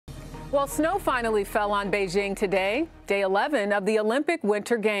Well, snow finally fell on Beijing today, day 11 of the Olympic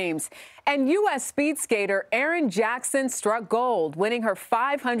Winter Games. And U.S. speed skater Erin Jackson struck gold, winning her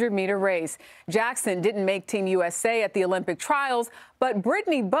 500-meter race. Jackson didn't make Team USA at the Olympic trials, but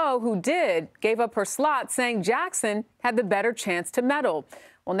Brittany Bowe, who did, gave up her slot, saying Jackson had the better chance to medal.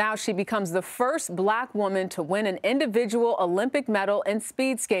 Well, now she becomes the first black woman to win an individual Olympic medal in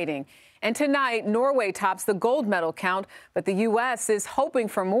speed skating. And tonight, Norway tops the gold medal count, but the U.S. is hoping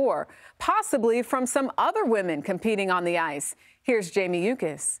for more, possibly from some other women competing on the ice. Here's Jamie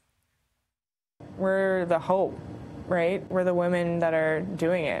Yuccas. We're the hope, right? We're the women that are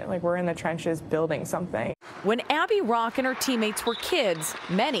doing it. Like, we're in the trenches building something. When Abby Rock and her teammates were kids,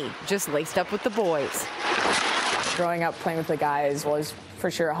 many just laced up with the boys. Growing up playing with the guys was for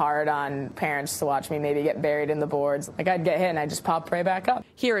sure hard on parents to watch me maybe get buried in the boards. Like, I'd get hit and I'd just pop right back up.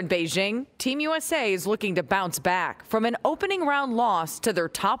 Here in Beijing, Team USA is looking to bounce back from an opening round loss to their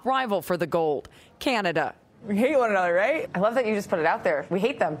top rival for the gold, Canada. We hate one another, right? I love that you just put it out there. We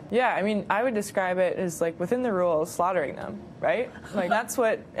hate them. Yeah, I mean, I would describe it as, like, within the rules, slaughtering them, right? Like, that's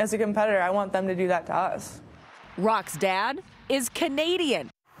what, as a competitor, I want them to do that to us. Rock's dad is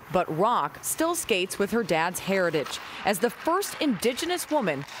Canadian. But Rock still skates with her dad's heritage as the first Indigenous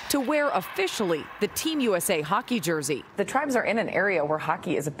woman to wear officially the Team USA hockey jersey. The tribes are in an area where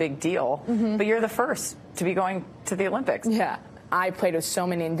hockey is a big deal, but you're the first to be going to the Olympics. Yeah, I played with so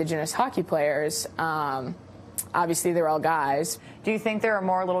many Indigenous hockey players. Obviously, they're all guys. Do you think there are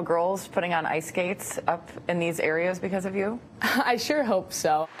more little girls putting on ice skates up in these areas because of you? I sure hope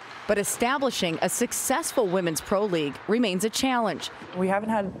so. But establishing a successful women's pro league remains a challenge. We haven't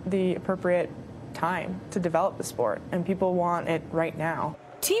had the appropriate time to develop the sport, and people want it right now.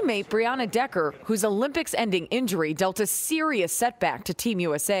 Teammate Brianna Decker, whose Olympics-ending injury dealt a serious setback to Team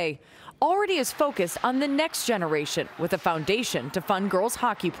USA, already is focused on the next generation with a foundation to fund girls'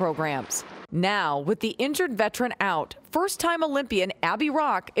 hockey programs. Now, with the injured veteran out, first-time Olympian Abby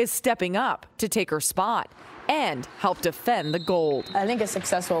Rock is stepping up to take her spot and help defend the gold. I think a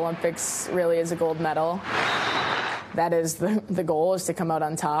successful Olympics really is a gold medal. That is the goal, is to come out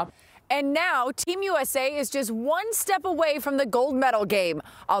on top. And now Team USA is just one step away from the gold medal game,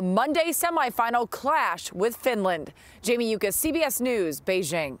 a Monday semifinal clash with Finland. Jamie Yuccas, CBS News,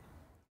 Beijing.